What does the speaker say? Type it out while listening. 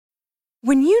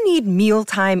When you need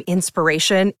mealtime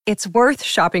inspiration, it's worth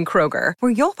shopping Kroger,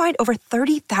 where you'll find over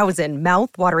 30,000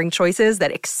 mouth-watering choices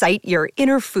that excite your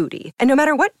inner foodie. And no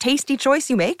matter what tasty choice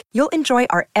you make, you'll enjoy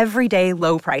our everyday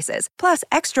low prices, plus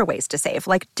extra ways to save,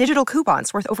 like digital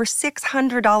coupons worth over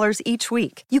 $600 each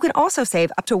week. You can also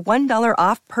save up to $1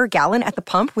 off per gallon at the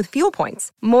pump with fuel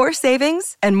points. More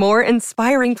savings and more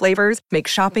inspiring flavors make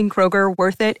shopping Kroger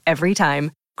worth it every time.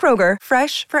 Kroger,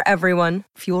 fresh for everyone.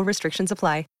 Fuel restrictions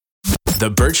apply. The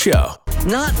Bert Show.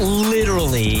 Not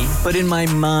literally, but in my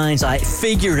mind's eye,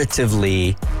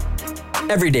 figuratively,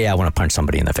 every day I want to punch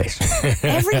somebody in the face.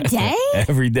 Every day?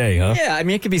 Every day, huh? Yeah, I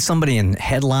mean, it could be somebody in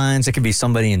headlines. It could be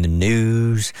somebody in the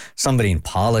news, somebody in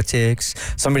politics,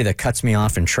 somebody that cuts me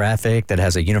off in traffic that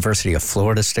has a University of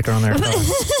Florida sticker on their car.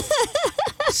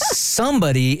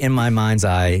 Somebody in my mind's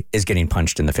eye is getting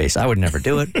punched in the face. I would never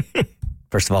do it.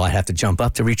 First of all, I'd have to jump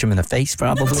up to reach him in the face,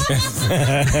 probably.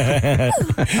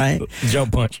 Right?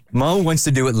 Jump punch. Mo wants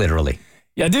to do it literally.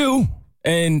 Yeah, I do.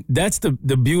 And that's the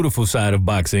beautiful side of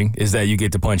boxing, is that you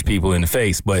get to punch people in the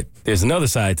face. But there's another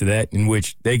side to that in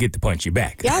which they get to punch you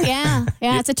back. Oh, yeah.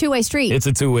 Yeah, it's a two-way street. It's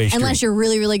a two-way street. Unless you're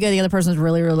really, really good, the other person's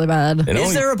really, really bad.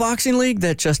 Is there a boxing league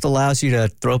that just allows you to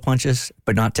throw punches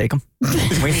but not take them?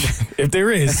 If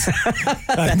there is,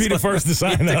 I'd be the first to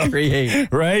sign up.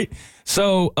 Right?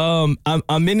 So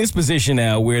I'm in this position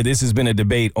now where this has been a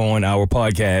debate on our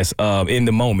podcast in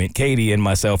the moment, Katie and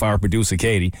myself, our producer,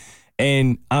 Katie.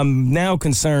 And I'm now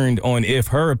concerned on if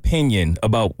her opinion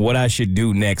about what I should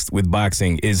do next with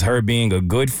boxing is her being a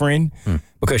good friend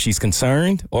because she's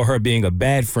concerned, or her being a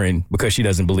bad friend because she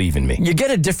doesn't believe in me. You get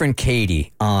a different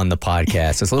Katie on the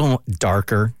podcast. It's a little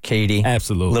darker Katie.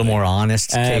 Absolutely. A little more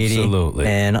honest Katie. Absolutely.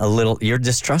 And you're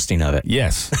distrusting of it.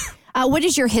 Yes. What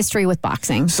is your history with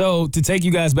boxing? So, to take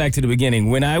you guys back to the beginning,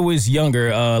 when I was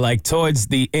younger, like towards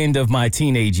the end of my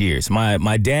teenage years,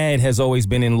 my dad has always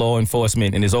been in law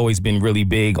enforcement and has always been really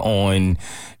big on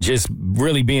just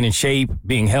really being in shape,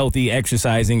 being healthy,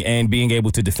 exercising, and being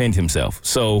able to defend himself.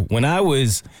 So, when I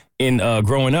was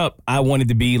growing up, I wanted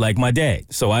to be like my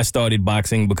dad. So I started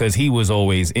boxing because he was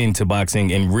always into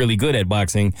boxing and really good at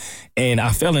boxing. And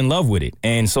I fell in love with it.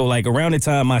 And so like around the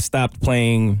time I stopped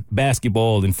playing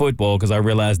basketball and football because I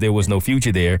realized there was no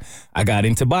future there, I got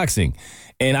into boxing.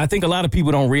 And I think a lot of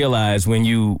people don't realize when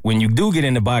you do get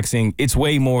into boxing, it's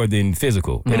way more than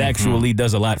physical. It actually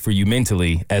does a lot for you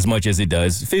mentally as much as it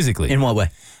does physically. In what way?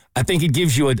 I think it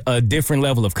gives you a different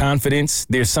level of confidence.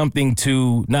 There's something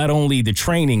to not only the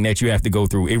training that you have to go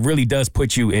through, it really does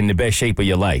put you in the best shape of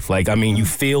your life. Like, I mean, you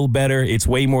feel better. It's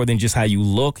way more than just how you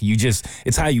look.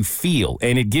 It's how you feel.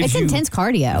 And it gives you... It's intense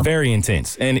cardio. Very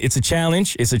intense. And it's a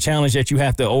challenge. It's a challenge that you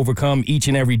have to overcome each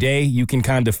and every day. You can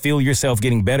kind of feel yourself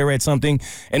getting better at something.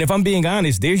 And if I'm being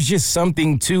honest, there's just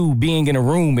something to being in a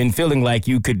room and feeling like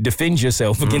you could defend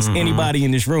yourself against anybody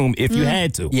in this room if you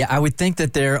had to. Yeah, I would think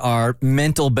that there are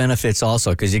mental benefits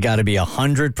also, because you got to be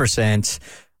 100%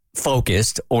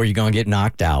 focused or you're going to get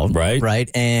knocked out. Right.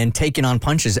 And taking on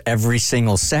punches every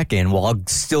single second while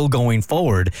still going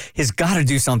forward has got to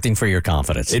do something for your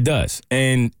confidence. It does.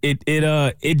 And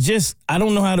it just, I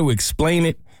don't know how to explain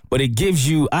it, but it gives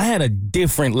you, I had a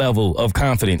different level of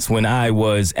confidence when I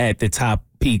was at the top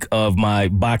peak of my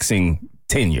boxing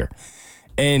tenure.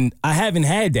 And I haven't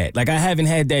had that. Like, I haven't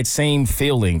had that same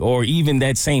feeling or even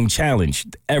that same challenge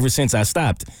ever since I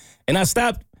stopped. And I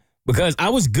stopped because I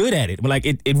was good at it. Like,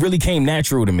 it really came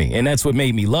natural to me, and that's what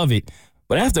made me love it.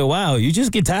 But after a while, you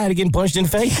just get tired of getting punched in the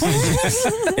face.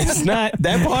 It's not,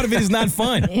 that part of it is not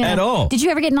fun at all. Did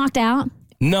you ever get knocked out?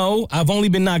 No, I've only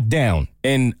been knocked down.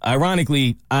 And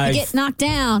ironically, I get knocked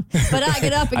down, but I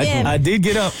get up again. I did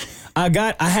get up. I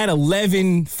had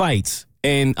 11 fights.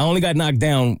 And I only got knocked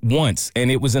down once, and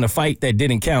it was in a fight that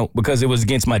didn't count because it was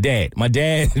against my dad. My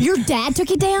dad... Your dad took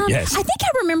you down? Yes. I think I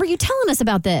remember you telling us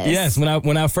about this. Yes,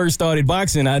 when I first started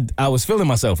boxing, I was feeling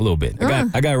myself a little bit.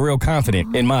 I got real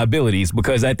confident in my abilities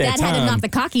because at that time... Dad had to knock the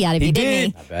cocky out of you,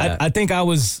 didn't he? I think I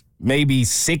was maybe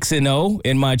 6-0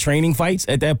 in my training fights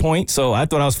at that point, so I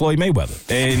thought I was Floyd Mayweather.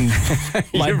 And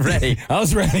You're ready. I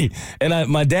was ready. And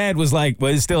my dad was like,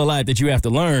 well, it's still a lot that you have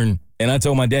to learn. And I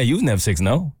told my dad, you was never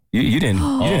 6-0. You didn't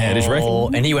have this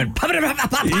record. And he went, pop, pop, pop,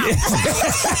 pop. He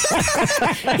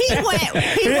went,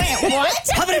 what?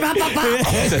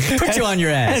 Put you on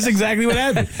your ass. That's exactly what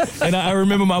happened. And I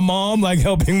remember my mom like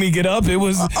helping me get up. It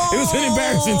was an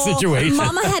embarrassing situation.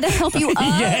 Mama had to help you up.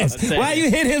 Yes. Why you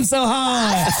hit him so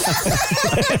hard?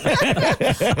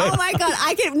 Oh my God!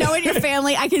 Knowing your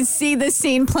family, I can see this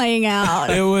scene playing out.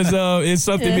 It's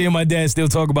something me and my dad still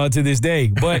talk about to this day.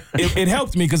 But it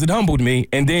helped me because it humbled me.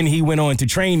 And then he went on to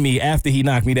train train me after he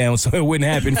knocked me down so it wouldn't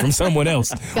happen from someone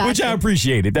else, which I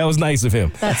appreciated. That was nice of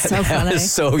him. That's so funny. That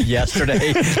is so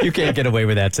yesterday. You can't get away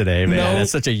with that today, man. No.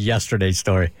 That's such a yesterday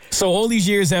story. So all these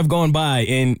years have gone by,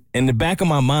 and in the back of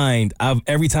my mind,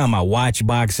 every time I watch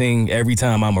boxing, every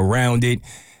time I'm around it,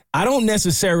 I don't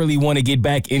necessarily want to get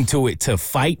back into it to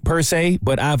fight per se,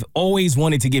 but I've always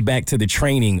wanted to get back to the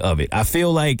training of it. I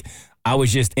feel like I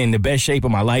was just in the best shape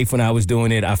of my life when I was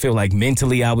doing it. I feel like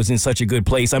mentally I was in such a good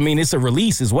place. I mean, it's a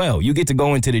release as well. You get to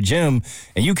go into the gym,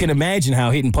 and you can imagine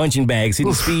how hitting punching bags,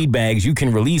 hitting speed bags, you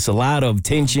can release a lot of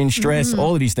tension, stress,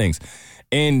 all of these things.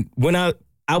 And when I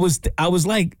was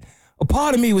like, a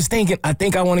part of me was thinking, I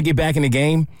think I want to get back in the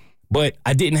game. But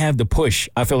I didn't have the push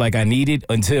I feel like I needed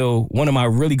until one of my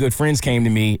really good friends came to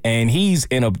me, and he's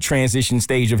in a transition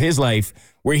stage of his life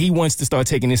where he wants to start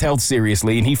taking his health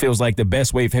seriously, and he feels like the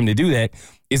best way for him to do that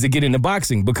is to get into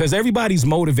boxing because everybody's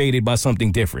motivated by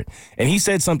something different. And he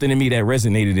said something to me that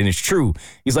resonated, and it's true.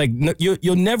 He's like,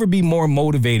 you'll never be more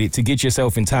motivated to get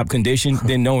yourself in top condition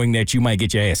than knowing that you might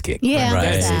get your ass kicked. Yeah,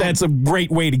 Right. That's a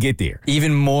great way to get there.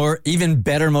 Even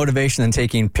better motivation than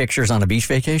taking pictures on a beach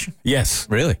vacation? Yes.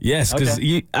 Really? Yes, because,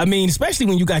 especially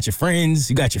when you got your friends,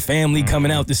 you got your family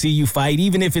coming out to see you fight,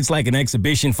 even if it's like an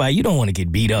exhibition fight, you don't want to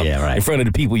get beat up in front of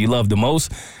the people you love the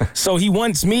most. So he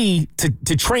wants me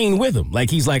to train with him. Like,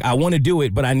 he's like, I want to do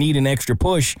it, but I need an extra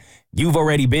push. You've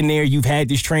already been there. You've had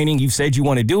this training. You've said you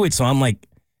want to do it. So I'm like,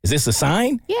 is this a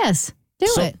sign? Yes, do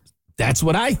it. That's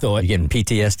what I thought. You getting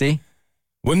PTSD?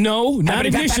 Well, no, not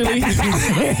initially.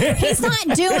 He's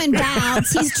not doing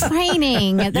bouts. He's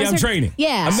training. I'm training.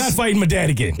 Yeah. I'm not fighting my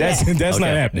dad again. That's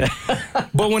not happening.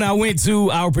 But when I went to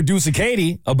our producer,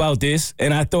 Katie, about this,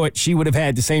 and I thought she would have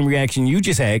had the same reaction you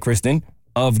just had, Kristen,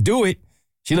 of do it,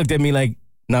 she looked at me like,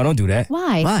 no, don't do that.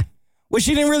 Why? Well,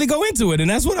 she didn't really go into it, and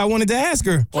that's what I wanted to ask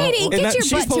her. Katie, get your butt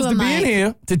she's supposed to a to be mic. in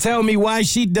here to tell me why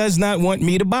she does not want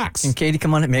me to box. And Katie,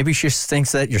 come on. Maybe she just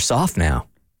thinks that you're soft now.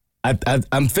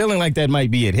 I'm feeling like that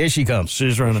might be it. Here she comes.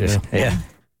 She's running now. Yeah.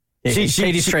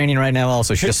 Katie's training right now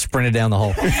also. She just sprinted down the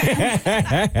hole.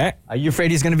 Are you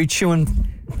afraid he's going to be chewing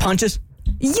punches?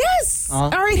 Yes. All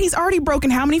right, he's already broken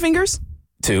how many fingers?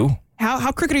 2.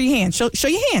 How crooked are your hands? Show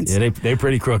your hands. Yeah, they're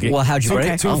pretty crooked. Well, how'd you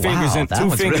break? Two fingers and that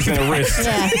one's and a wrist.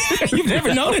 Yeah. You've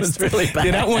never noticed? really bad.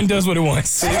 Yeah, that one does what it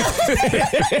wants. I've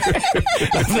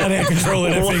not had control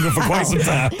of that finger for quite some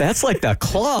time. That's like the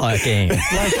claw game.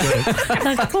 It's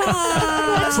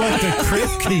like the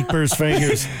Crypt Keeper's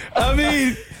fingers. I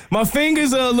mean, my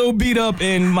fingers are a little beat up,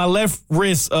 and my left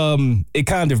wrist, it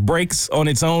kind of breaks on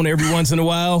its own every once in a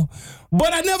while.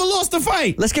 But I never lost a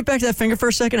fight. Let's get back to that finger for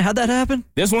a second. How'd that happen?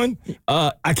 This one,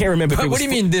 I can't remember. What do you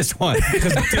mean this one?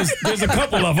 Because there's a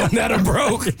couple of them that are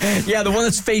broke. Yeah, the one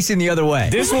that's facing the other way.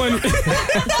 This one,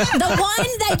 The one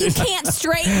that you can't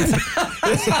straighten.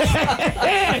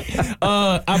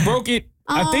 I broke it.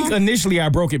 I think initially I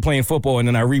broke it playing football, and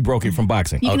then I re-broke it from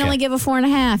boxing. You can only give a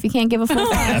 4.5. You can't give a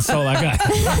 4.5. That's all I got.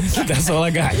 That's all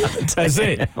I got. That's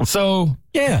it. So,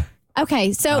 yeah.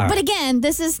 Okay, so but again,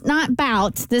 this is not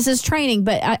bouts. This is training.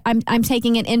 But I'm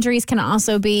taking it. Injuries can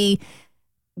also be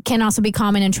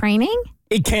common in training.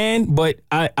 It can, but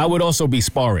I would also be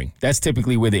sparring. That's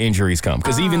typically where the injuries come.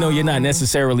 Because even though you're not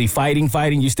necessarily fighting,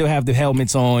 you still have the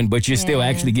helmets on, but you're still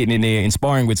actually getting in there and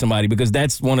sparring with somebody because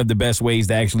that's one of the best ways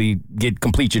to actually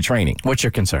complete your training. What's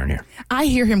your concern here? I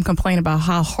hear him complain about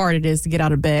how hard it is to get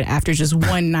out of bed after just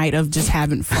one night of just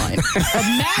having fun.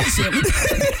 Imagine.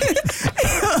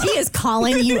 He is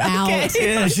calling you out.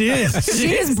 Yeah, she is.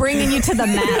 She is bringing you to the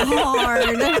mat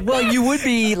hard. Well, you would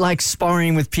be like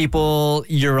sparring with people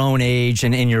your own age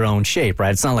and in your own shape,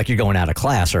 right? It's not like you're going out of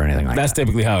class or anything like That's that.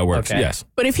 typically how it works, Okay. yes.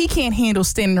 But if he can't handle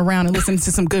standing around and listening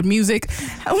to some good music,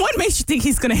 what makes you think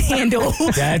he's going to handle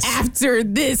after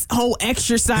this whole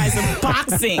exercise of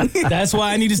boxing? That's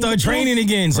why I need to start training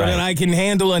again so that I can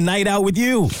handle a night out with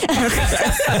you.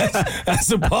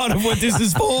 That's a part of what this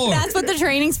is for. That's what the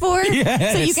training's for?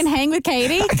 Yes. So you can hang with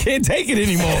Katie? I can't take it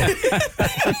anymore.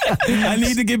 I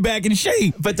need to get back in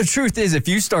shape. But the truth is, if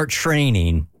you start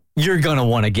training, you're going to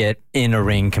want to get in a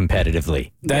ring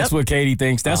competitively. That's what Katie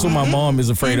thinks. That's what my mom is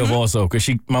afraid of also. Because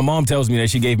my mom tells me that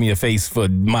she gave me a face for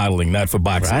modeling, not for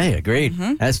boxing. Right, agreed.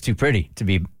 That's too pretty to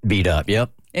be beat up.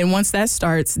 Yep. And once that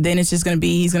starts, then it's just going to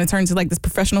be, he's going to turn into like this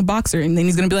professional boxer. And then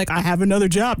he's going to be like, I have another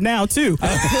job now, too.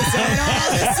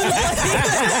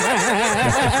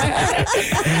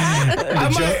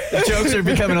 The jokes are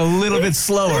becoming a little bit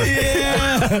slower.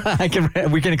 Yeah.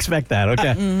 We can expect that.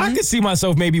 Okay. I could see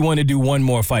myself maybe want to do one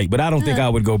more fight, but I don't think I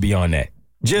would go beyond that.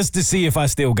 just to see if I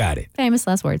still got it. Famous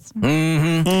last words.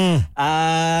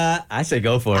 I say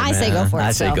go for it. I say go for it,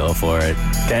 I say so. go for it.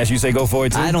 Cash, you say go for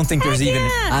it too? I don't think there's Heck even.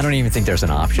 yeah. I don't even think there's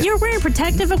an option. You're wearing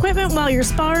protective equipment while you're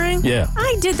sparring? Yeah.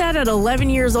 I did that at 11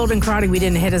 years old in karate. We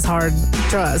didn't hit as hard,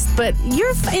 trust. But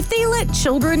if they let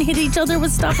children hit each other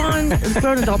with stuff on,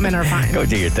 grown adult men are fine. Go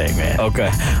do your thing, man. Okay.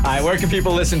 All right, where can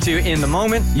people listen to In the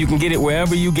Moment? You can get it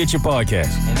wherever you get your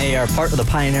podcast. And they are part of the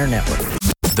Pioneer Network.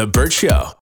 The Burt Show.